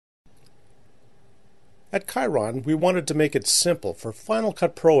At Chyron, we wanted to make it simple for Final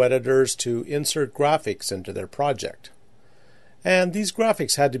Cut Pro editors to insert graphics into their project. And these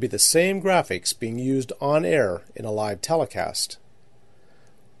graphics had to be the same graphics being used on air in a live telecast.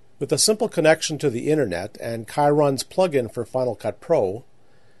 With a simple connection to the internet and Chyron's plugin for Final Cut Pro,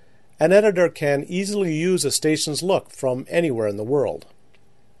 an editor can easily use a station's look from anywhere in the world.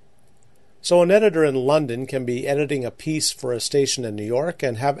 So an editor in London can be editing a piece for a station in New York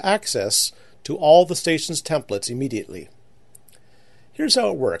and have access to all the station's templates immediately. Here's how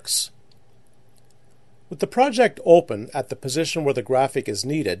it works. With the project open at the position where the graphic is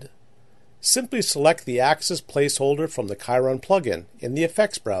needed, simply select the axis placeholder from the Chyron plugin in the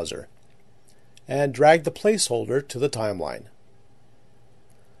effects browser and drag the placeholder to the timeline.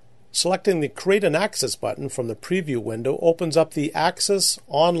 Selecting the Create an Axis button from the preview window opens up the Axis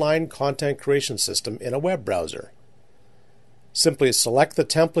online content creation system in a web browser. Simply select the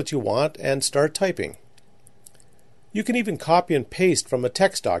template you want and start typing. You can even copy and paste from a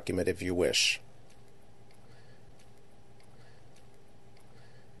text document if you wish.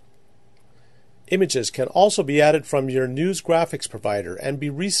 Images can also be added from your news graphics provider and be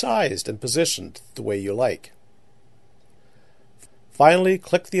resized and positioned the way you like. Finally,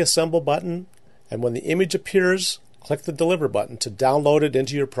 click the Assemble button, and when the image appears, click the Deliver button to download it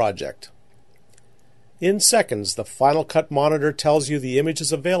into your project. In seconds, the Final Cut monitor tells you the image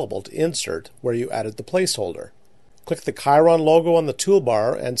is available to insert where you added the placeholder. Click the Chyron logo on the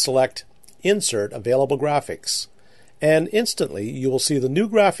toolbar and select Insert Available Graphics, and instantly you will see the new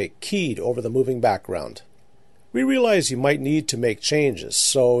graphic keyed over the moving background. We realize you might need to make changes,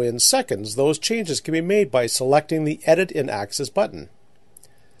 so in seconds those changes can be made by selecting the Edit in Axis button.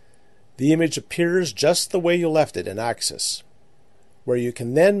 The image appears just the way you left it in Axis, where you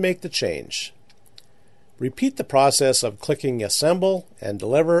can then make the change. Repeat the process of clicking Assemble and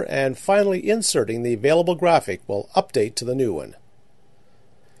Deliver, and finally inserting the available graphic will update to the new one.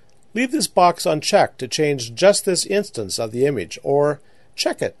 Leave this box unchecked to change just this instance of the image, or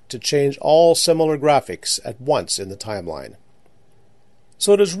check it to change all similar graphics at once in the timeline.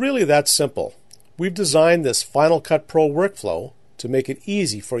 So it is really that simple. We've designed this Final Cut Pro workflow to make it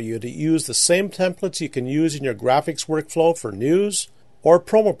easy for you to use the same templates you can use in your graphics workflow for news or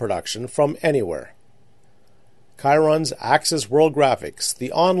promo production from anywhere. Chyron's Axis World Graphics,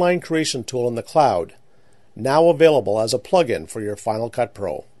 the online creation tool in the cloud, now available as a plugin for your Final Cut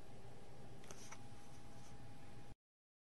Pro.